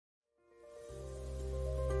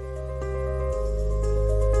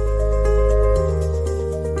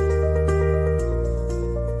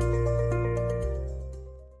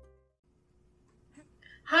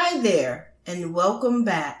welcome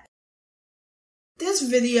back. This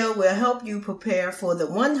video will help you prepare for the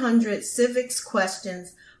 100 Civics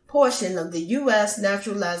Questions portion of the U.S.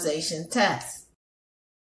 Naturalization Test.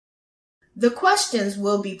 The questions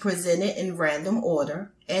will be presented in random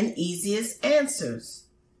order and easiest answers.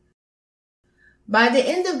 By the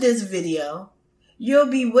end of this video, you'll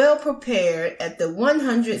be well prepared at the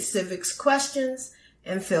 100 Civics Questions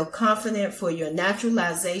and feel confident for your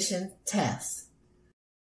naturalization test.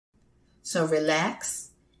 So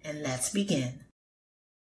relax and let's begin.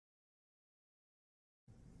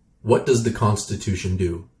 What does the Constitution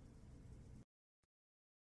do?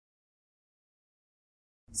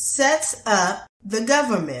 Sets up the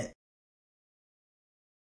government.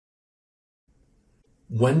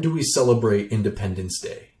 When do we celebrate Independence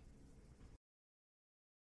Day?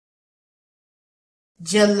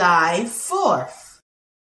 July 4th.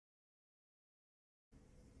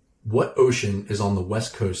 What ocean is on the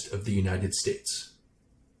west coast of the United States?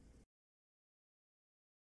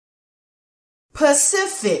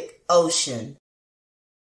 Pacific Ocean.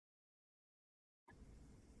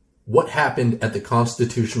 What happened at the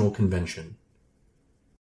Constitutional Convention?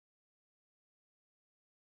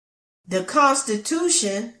 The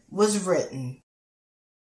Constitution was written.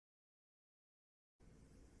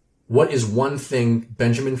 What is one thing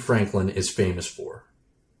Benjamin Franklin is famous for?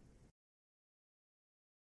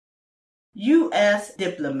 U.S.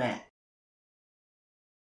 diplomat.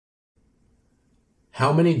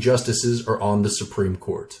 How many justices are on the Supreme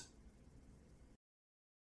Court?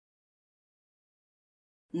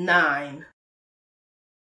 9.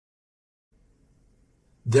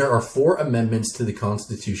 There are 4 amendments to the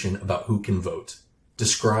Constitution about who can vote.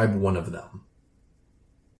 Describe one of them.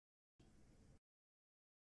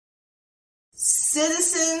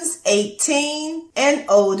 Citizens 18 and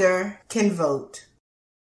older can vote.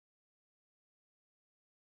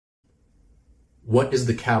 What is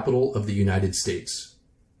the capital of the United States?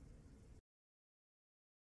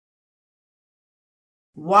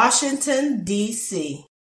 Washington, D.C.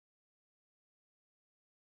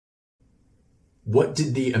 What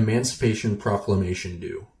did the Emancipation Proclamation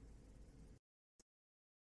do?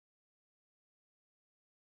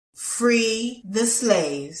 Free the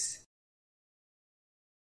slaves.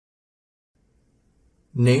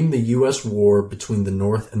 Name the U.S. war between the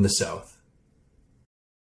North and the South.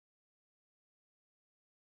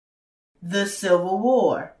 The Civil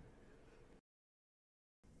War.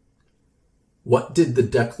 What did the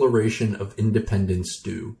Declaration of Independence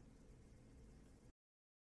do?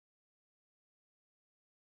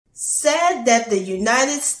 Said that the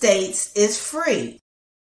United States is free.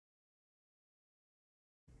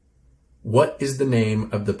 What is the name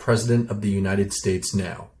of the President of the United States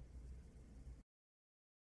now?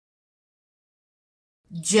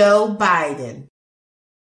 Joe Biden.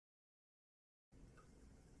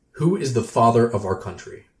 Who is the father of our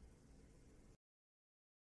country?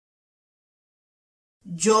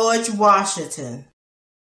 George Washington.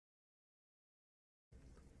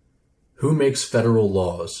 Who makes federal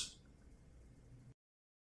laws?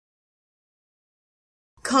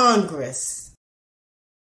 Congress.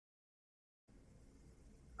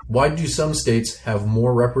 Why do some states have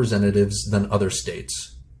more representatives than other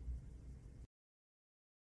states?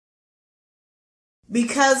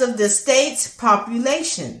 Because of the state's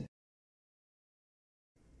population.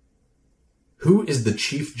 Who is the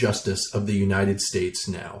Chief Justice of the United States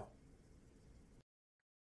now?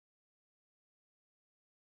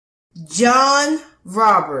 John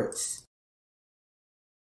Roberts.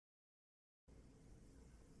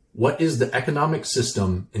 What is the economic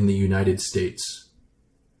system in the United States?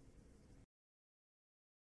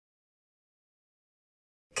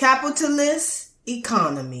 Capitalist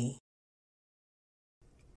economy.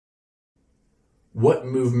 What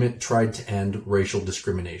movement tried to end racial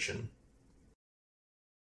discrimination?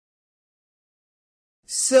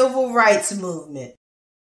 Civil rights movement.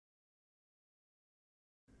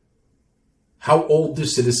 How old do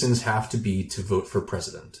citizens have to be to vote for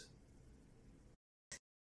president?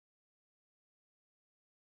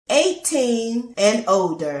 18 and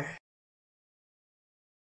older.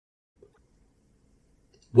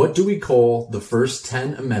 What do we call the first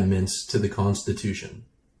 10 amendments to the Constitution?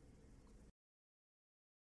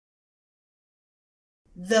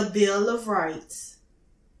 The Bill of Rights.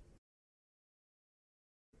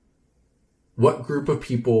 What group of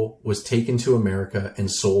people was taken to America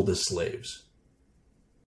and sold as slaves?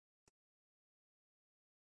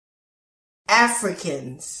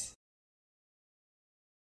 Africans.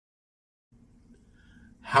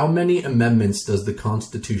 How many amendments does the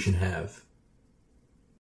Constitution have?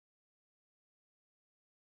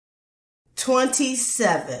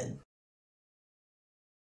 27.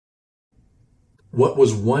 What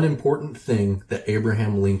was one important thing that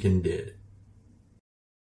Abraham Lincoln did?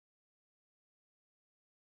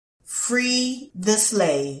 Free the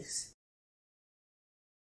slaves.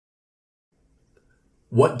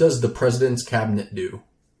 What does the president's cabinet do?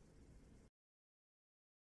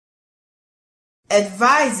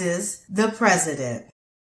 Advises the president.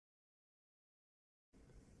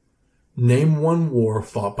 Name one war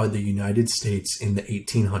fought by the United States in the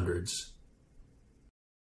 1800s.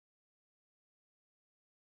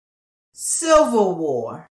 Civil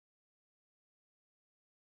War.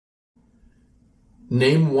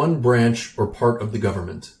 Name one branch or part of the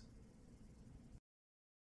government.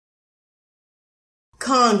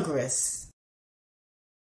 Congress.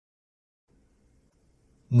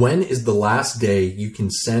 When is the last day you can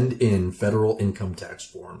send in federal income tax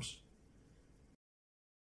forms?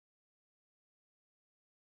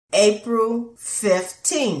 April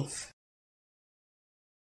 15th.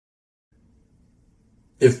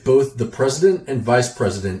 If both the president and vice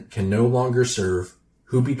president can no longer serve,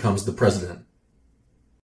 who becomes the president?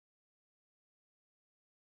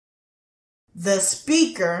 The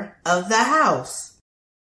Speaker of the House.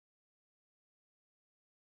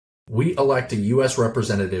 We elect a U.S.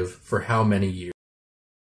 representative for how many years?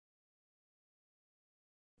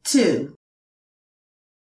 2.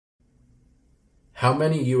 How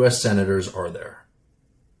many U.S. senators are there?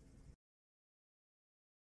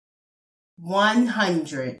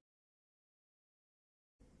 100.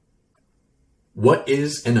 What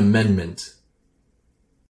is an amendment?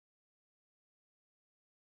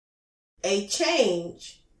 A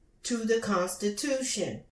change to the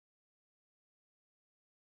Constitution.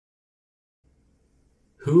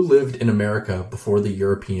 Who lived in America before the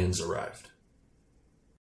Europeans arrived?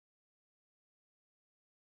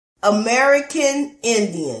 American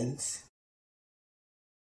Indians.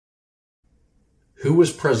 Who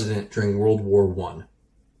was president during World War I?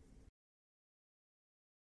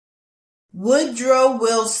 Woodrow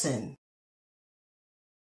Wilson.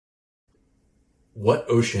 What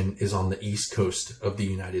ocean is on the east coast of the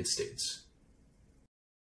United States?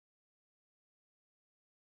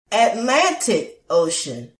 Atlantic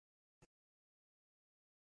Ocean.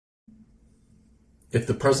 If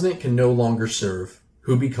the president can no longer serve,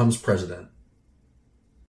 who becomes president?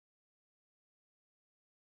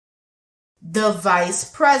 The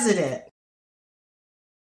Vice President.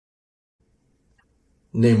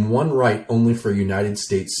 Name one right only for United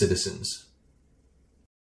States citizens.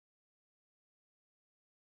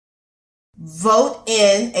 Vote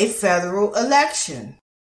in a federal election.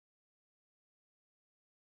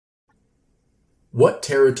 What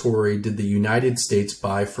territory did the United States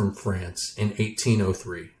buy from France in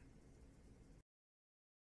 1803?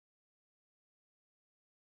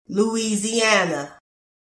 Louisiana.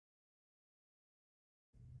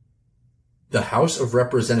 The House of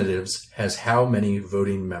Representatives has how many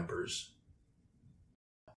voting members?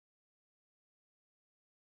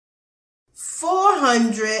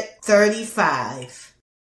 435.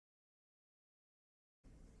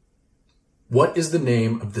 What is the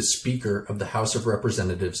name of the Speaker of the House of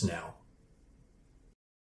Representatives now?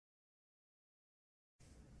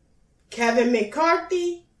 Kevin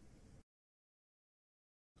McCarthy.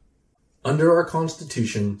 Under our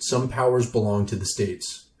Constitution, some powers belong to the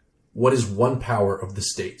states. What is one power of the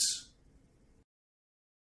states?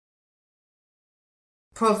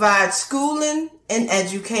 Provide schooling and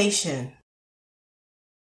education.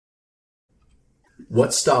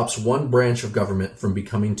 What stops one branch of government from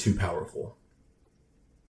becoming too powerful?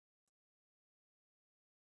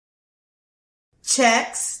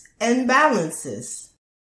 Checks and balances.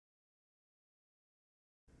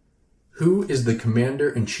 Who is the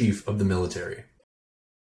Commander-in-Chief of the military?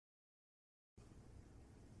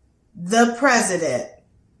 The President.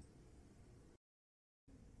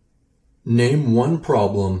 Name one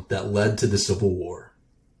problem that led to the Civil War.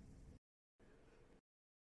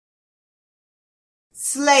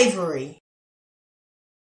 Slavery.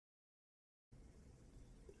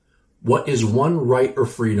 What is one right or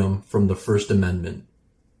freedom from the First Amendment?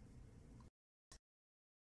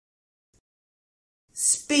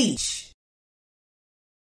 Speech.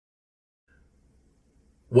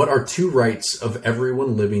 What are two rights of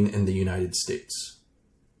everyone living in the United States?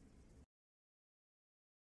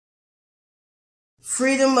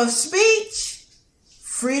 Freedom of speech.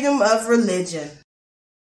 Freedom of religion.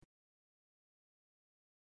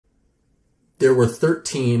 There were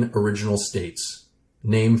 13 original states.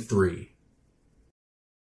 Name 3.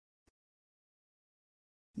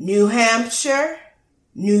 New Hampshire,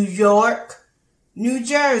 New York, New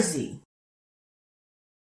Jersey.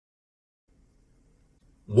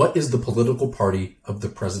 What is the political party of the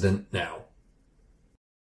president now?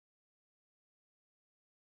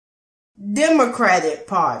 Democratic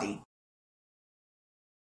Party.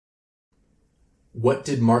 What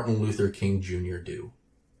did Martin Luther King Jr. do?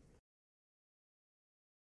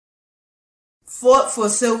 Fought for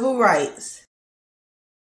civil rights.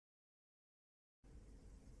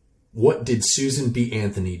 What did Susan B.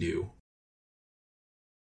 Anthony do?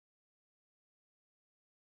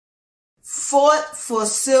 Fought for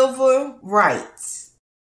civil rights.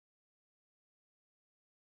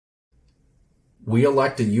 We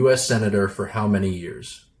elect a U.S. Senator for how many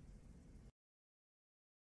years?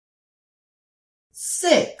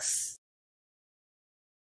 6.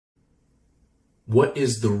 What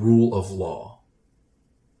is the rule of law?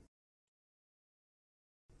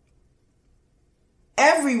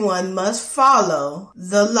 Everyone must follow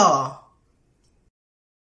the law.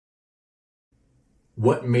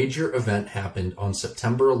 What major event happened on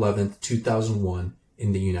September 11, 2001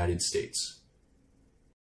 in the United States?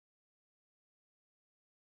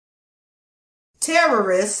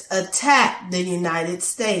 Terrorists attacked the United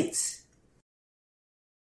States.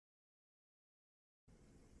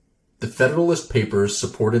 The Federalist Papers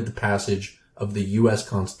supported the passage of the U.S.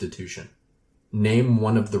 Constitution. Name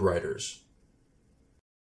one of the writers.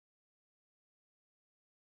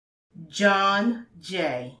 John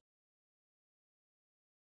Jay.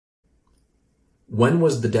 When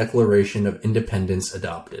was the Declaration of Independence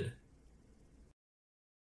adopted?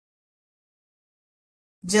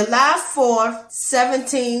 July 4th,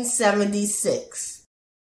 1776.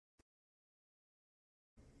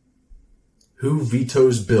 Who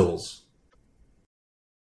vetoes bills?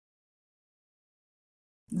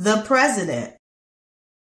 The President.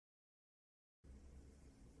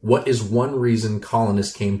 What is one reason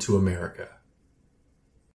colonists came to America?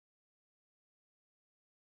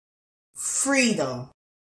 Freedom.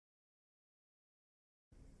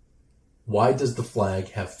 Why does the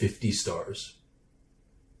flag have 50 stars?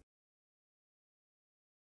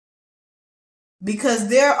 Because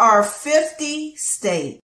there are 50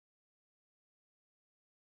 states.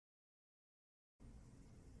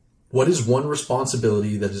 What is one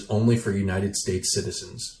responsibility that is only for United States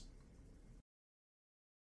citizens?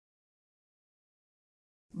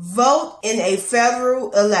 Vote in a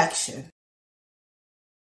federal election.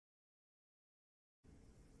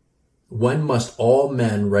 When must all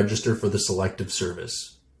men register for the Selective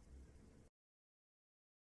Service?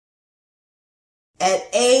 At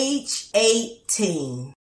age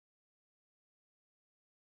 18.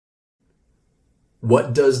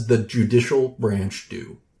 What does the judicial branch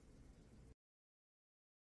do?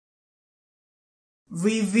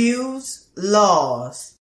 Reviews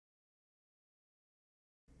laws.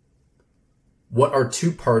 What are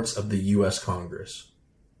two parts of the U.S. Congress?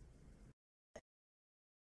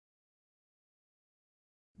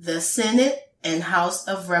 The Senate and House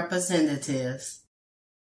of Representatives.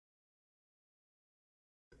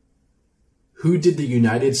 Who did the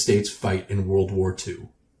United States fight in World War II?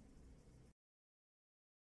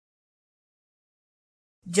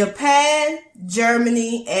 Japan,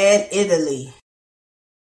 Germany, and Italy.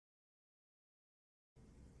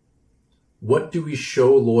 What do we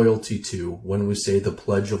show loyalty to when we say the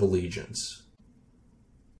Pledge of Allegiance?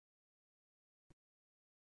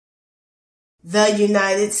 The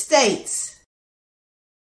United States.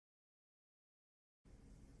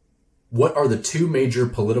 What are the two major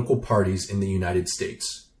political parties in the United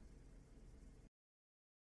States?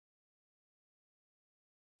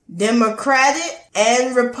 Democratic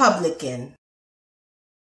and Republican.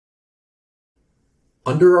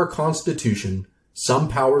 Under our Constitution, some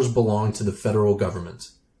powers belong to the federal government.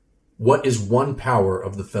 What is one power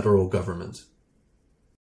of the federal government?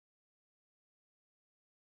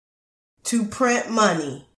 To print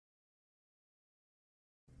money.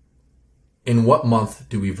 In what month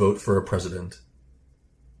do we vote for a president?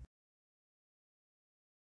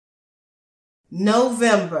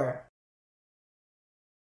 November.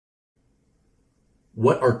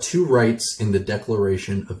 What are two rights in the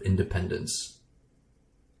Declaration of Independence?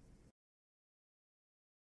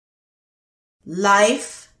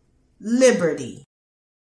 Life, liberty.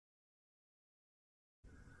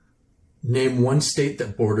 Name one state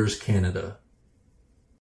that borders Canada.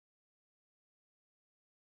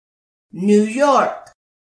 New York.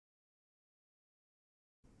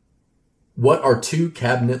 What are two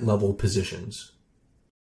cabinet-level positions?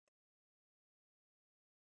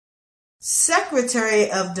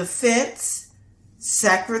 Secretary of Defense,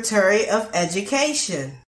 Secretary of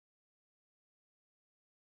Education.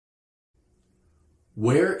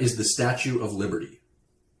 Where is the Statue of Liberty?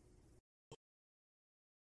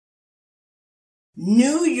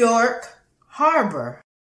 New York Harbor.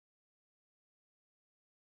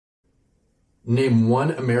 Name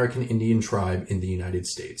one American Indian tribe in the United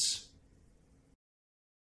States.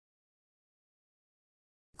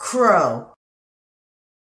 Crow.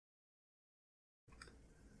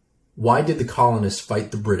 Why did the colonists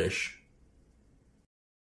fight the British?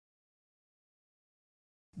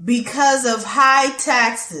 Because of high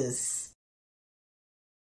taxes.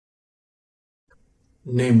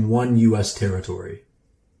 Name one U.S. territory.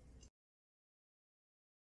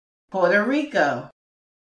 Puerto Rico.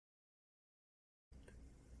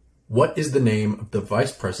 What is the name of the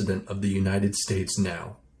Vice President of the United States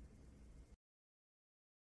now?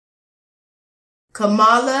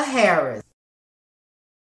 Kamala Harris.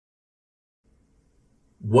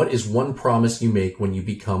 What is one promise you make when you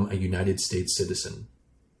become a United States citizen?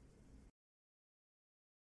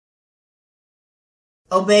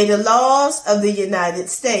 Obey the laws of the United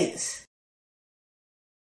States.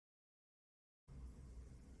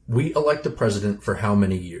 We elect a president for how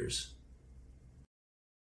many years?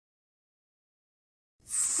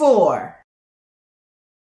 4.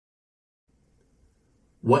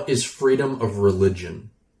 What is freedom of religion?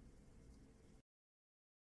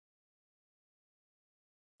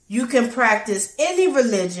 You can practice any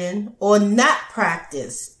religion or not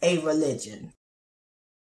practice a religion.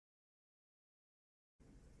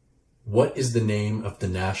 What is the name of the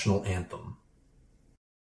national anthem?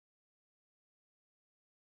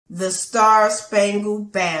 The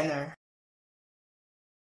Star-Spangled Banner.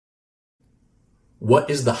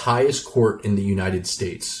 What is the highest court in the United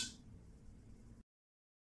States?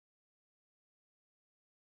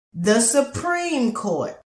 The Supreme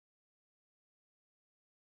Court.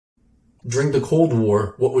 During the Cold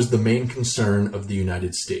War, what was the main concern of the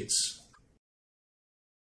United States?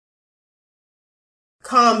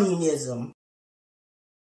 Communism.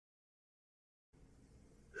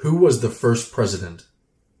 Who was the first president?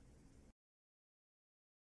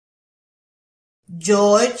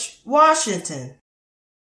 George Washington.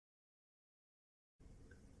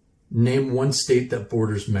 Name one state that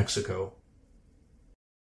borders Mexico.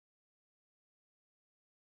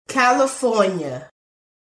 California.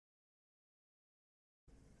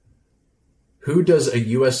 Who does a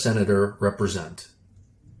U.S. Senator represent?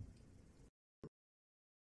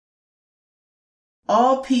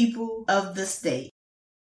 All people of the state.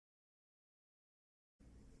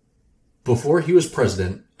 Before he was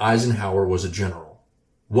president, Eisenhower was a general.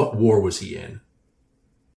 What war was he in?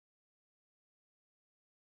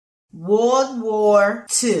 World War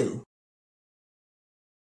II.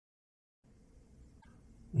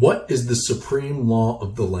 What is the supreme law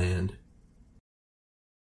of the land?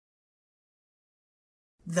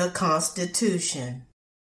 The Constitution.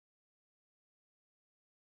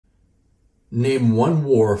 Name one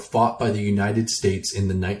war fought by the United States in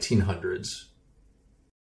the 1900s.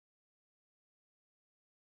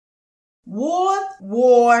 World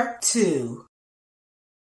War II.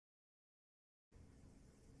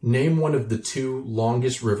 Name one of the two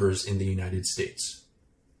longest rivers in the United States.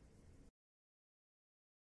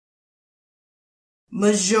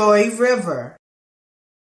 Missouri River.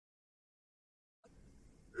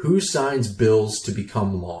 Who signs bills to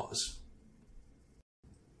become laws?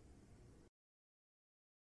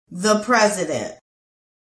 The President.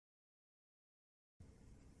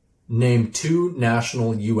 Name two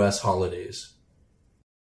national U.S. holidays.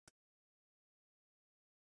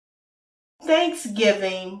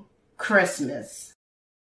 Thanksgiving, Christmas.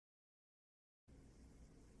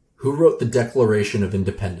 Who wrote the Declaration of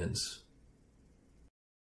Independence?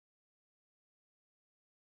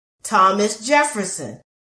 Thomas Jefferson.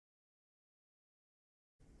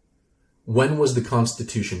 When was the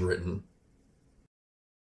Constitution written?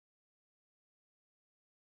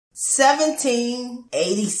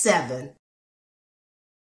 1787.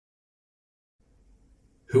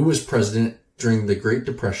 Who was president during the Great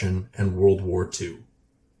Depression and World War II?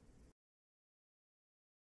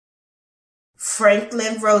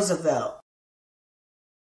 Franklin Roosevelt.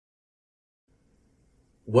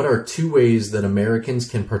 What are two ways that Americans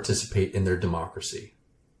can participate in their democracy?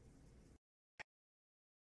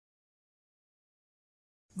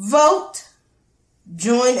 Vote.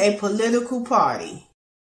 Join a political party.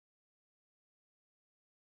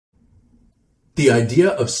 The idea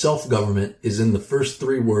of self-government is in the first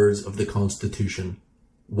three words of the Constitution.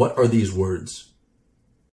 What are these words?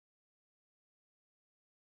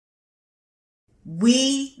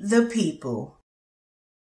 We the people.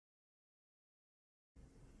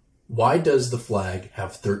 Why does the flag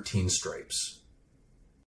have 13 stripes?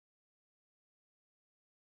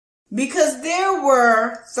 Because there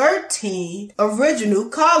were 13 original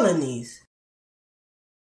colonies.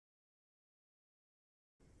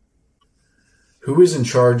 Who is in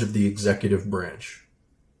charge of the executive branch?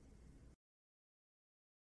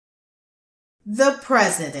 The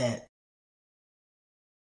President.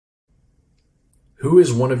 Who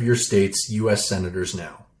is one of your state's U.S. senators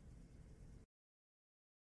now?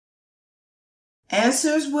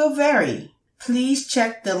 Answers will vary. Please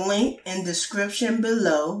check the link in description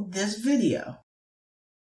below this video.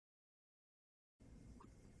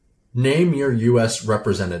 Name your U.S.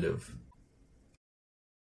 representative.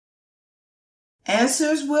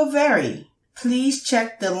 Answers will vary. Please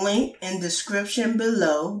check the link in description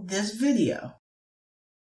below this video.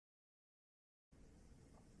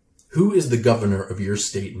 Who is the governor of your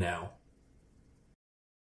state now?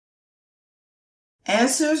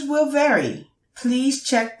 Answers will vary. Please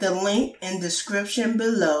check the link in description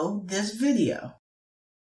below this video.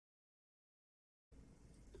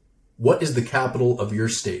 What is the capital of your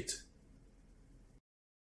state?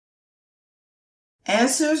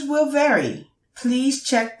 Answers will vary. Please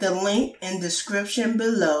check the link in description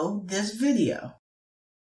below this video.